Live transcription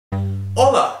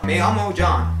Hola, me llamo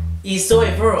John. Y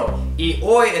soy Vero. Y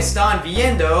hoy están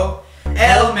viendo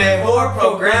el mejor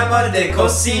programa de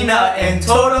cocina en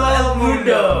todo el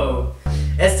mundo.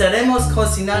 Estaremos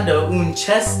cocinando un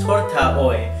chess torta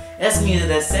hoy. Es mi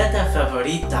receta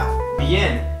favorita.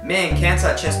 Bien, me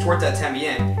encanta chess torta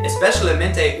también,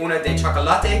 especialmente una de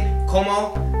chocolate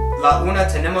como la una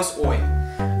tenemos hoy.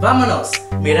 Vámonos,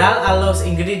 mirar a los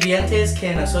ingredientes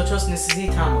que nosotros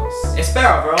necesitamos.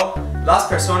 Espera, bro. Las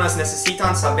personas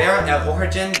necesitan saber el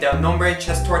origen del nombre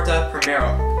chess torta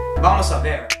primero. Vamos a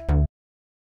ver.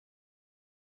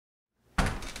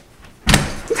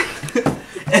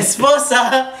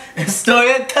 Esposa, estoy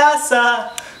en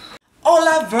casa.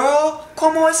 Hola, bro.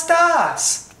 ¿Cómo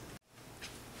estás?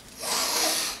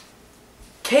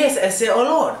 ¿Qué es ese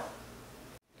olor?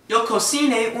 Yo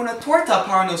cociné una torta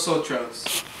para nosotros.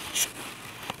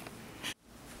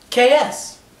 ¿Qué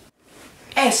es?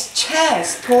 Es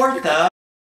chess torta.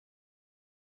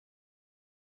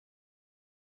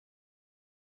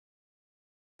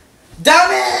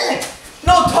 ¡Dame!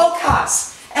 ¡No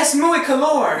tocas! ¡Es muy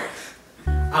calor!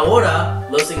 Ahora,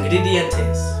 los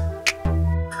ingredientes.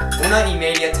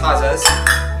 1,5 tazas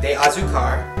de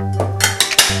azúcar,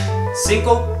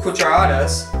 5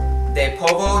 cucharadas de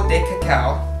polvo de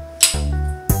cacao,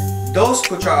 2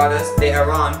 cucharadas de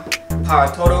harina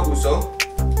para todo uso,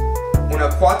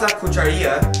 1/4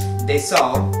 cucharilla de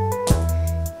sal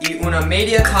y una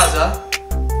media taza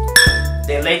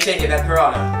de leche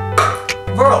evaporada.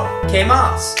 Bro, ¿qué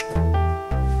más?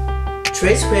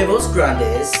 3 huevos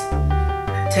grandes,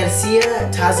 tercia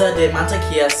taza de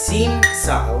mantequilla sin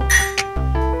sal,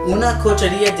 una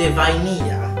cucharilla de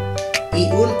vainilla y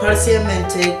un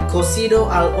parcialmente cocido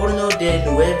al horno de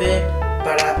 9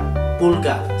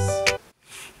 pulgadas.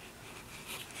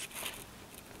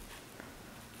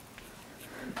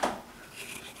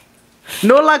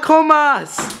 ¡No la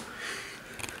comas!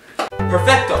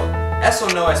 Perfecto, eso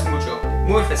no es mucho,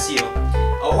 muy fácil.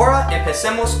 Ahora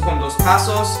empecemos con los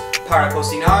pasos para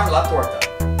cocinar la torta.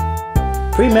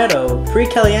 Primero,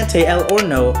 precaliente el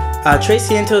horno a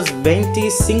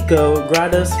 325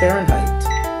 grados Fahrenheit.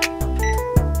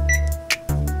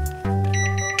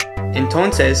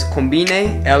 Entonces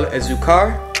combine el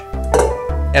azúcar,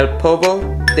 el polvo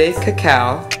de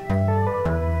cacao,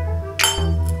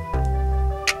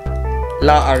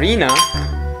 la harina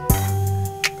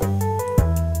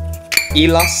y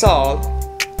la sal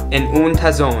en un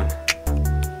tazón.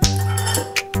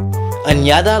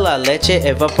 Añada la leche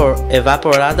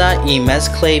evaporada y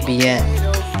mezcle bien.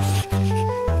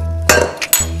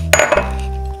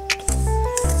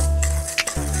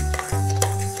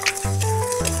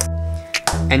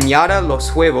 Añada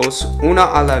los huevos uno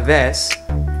a la vez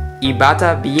y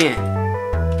bata bien.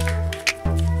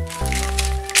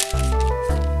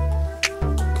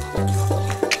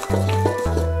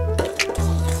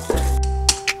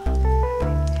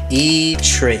 Y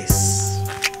 3.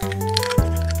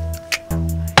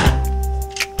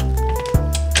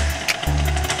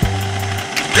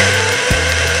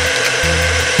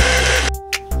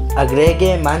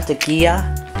 Agregue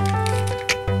mantequilla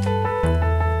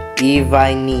y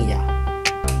vainilla.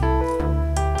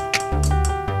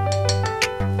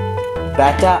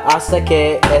 Bata hasta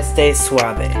que esté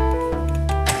suave.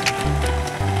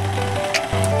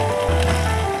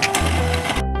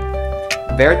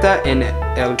 Verta en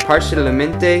el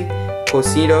parcialmente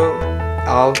cocido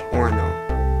al horno.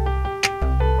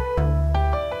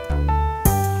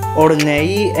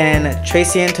 Horneé en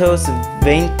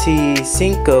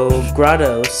 325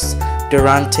 grados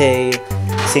durante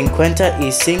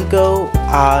 55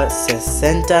 a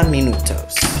 60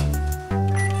 minutos.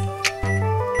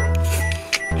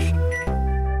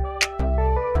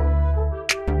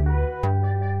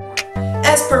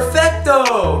 ¡Es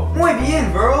perfecto! Muy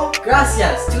bien, bro.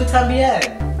 Gracias, tú también.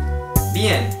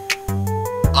 Bien.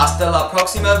 Hasta la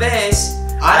próxima vez.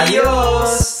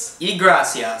 Adiós. Y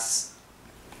gracias.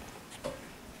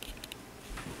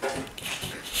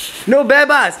 No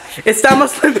bebas,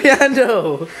 estamos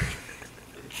limpiando.